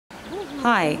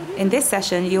Hi, in this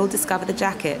session you will discover the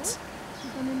jacket.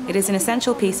 It is an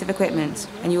essential piece of equipment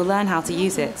and you will learn how to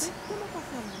use it.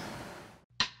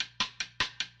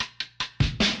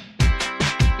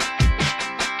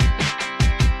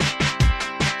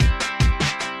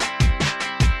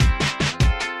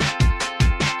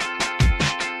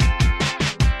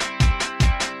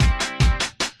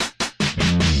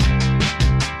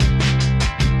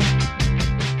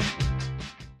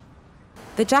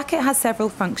 The jacket has several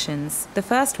functions. The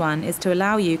first one is to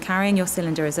allow you carrying your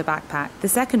cylinder as a backpack. The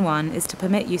second one is to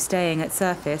permit you staying at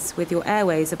surface with your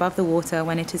airways above the water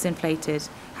when it is inflated.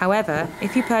 However,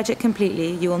 if you purge it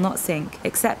completely, you will not sink,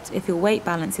 except if your weight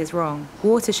balance is wrong.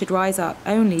 Water should rise up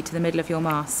only to the middle of your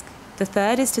mask. The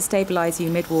third is to stabilize you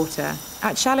mid-water.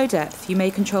 At shallow depth, you may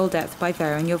control depth by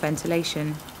varying your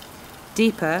ventilation.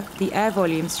 Deeper, the air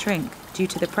volumes shrink due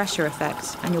to the pressure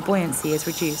effect and your buoyancy is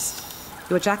reduced.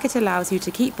 Your jacket allows you to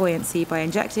keep buoyancy by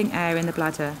injecting air in the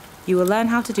bladder. You will learn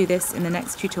how to do this in the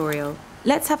next tutorial.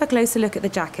 Let's have a closer look at the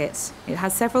jacket. It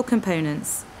has several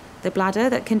components. The bladder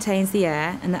that contains the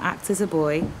air and that acts as a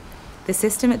buoy. The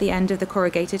system at the end of the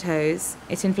corrugated hose.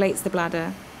 It inflates the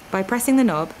bladder. By pressing the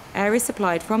knob, air is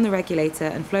supplied from the regulator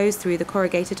and flows through the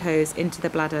corrugated hose into the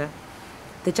bladder.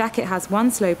 The jacket has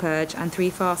one slow purge and 3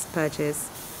 fast purges.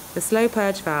 The slow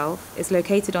purge valve is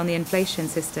located on the inflation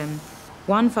system.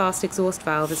 One fast exhaust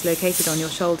valve is located on your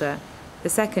shoulder, the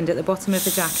second at the bottom of the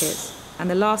jacket, and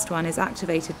the last one is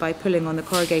activated by pulling on the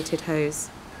corrugated hose.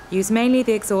 Use mainly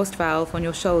the exhaust valve on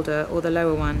your shoulder or the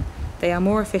lower one. They are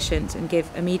more efficient and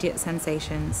give immediate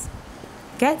sensations.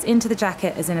 Get into the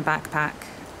jacket as in a backpack.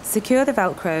 Secure the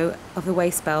Velcro of the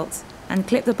waist belt and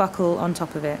clip the buckle on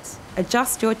top of it.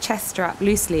 Adjust your chest strap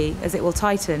loosely as it will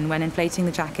tighten when inflating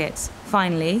the jacket.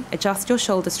 Finally, adjust your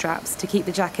shoulder straps to keep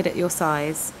the jacket at your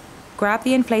size. Grab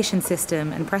the inflation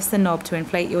system and press the knob to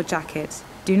inflate your jacket.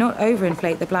 Do not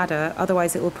overinflate the bladder,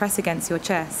 otherwise it will press against your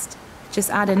chest. Just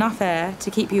add enough air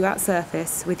to keep you at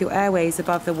surface with your airways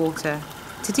above the water.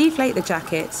 To deflate the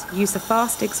jacket, use the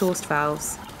fast exhaust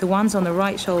valves, the ones on the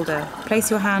right shoulder.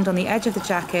 Place your hand on the edge of the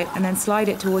jacket and then slide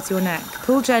it towards your neck.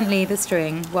 Pull gently the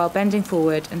string while bending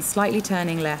forward and slightly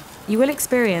turning left. You will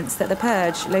experience that the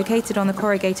purge located on the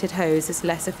corrugated hose is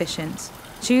less efficient.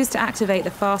 Choose to activate the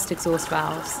fast exhaust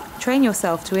valves. Train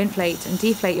yourself to inflate and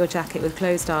deflate your jacket with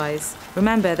closed eyes.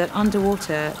 Remember that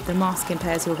underwater, the mask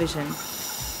impairs your vision.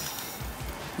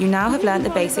 You now have learnt the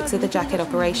basics of the jacket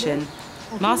operation.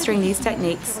 Mastering these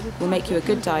techniques will make you a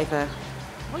good diver.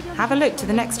 Have a look to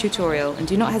the next tutorial and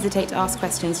do not hesitate to ask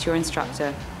questions to your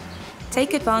instructor.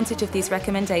 Take advantage of these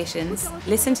recommendations,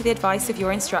 listen to the advice of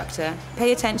your instructor,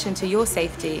 pay attention to your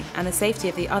safety and the safety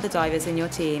of the other divers in your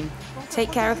team. Take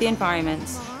care of the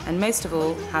environment, and most of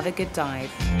all, have a good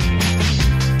dive.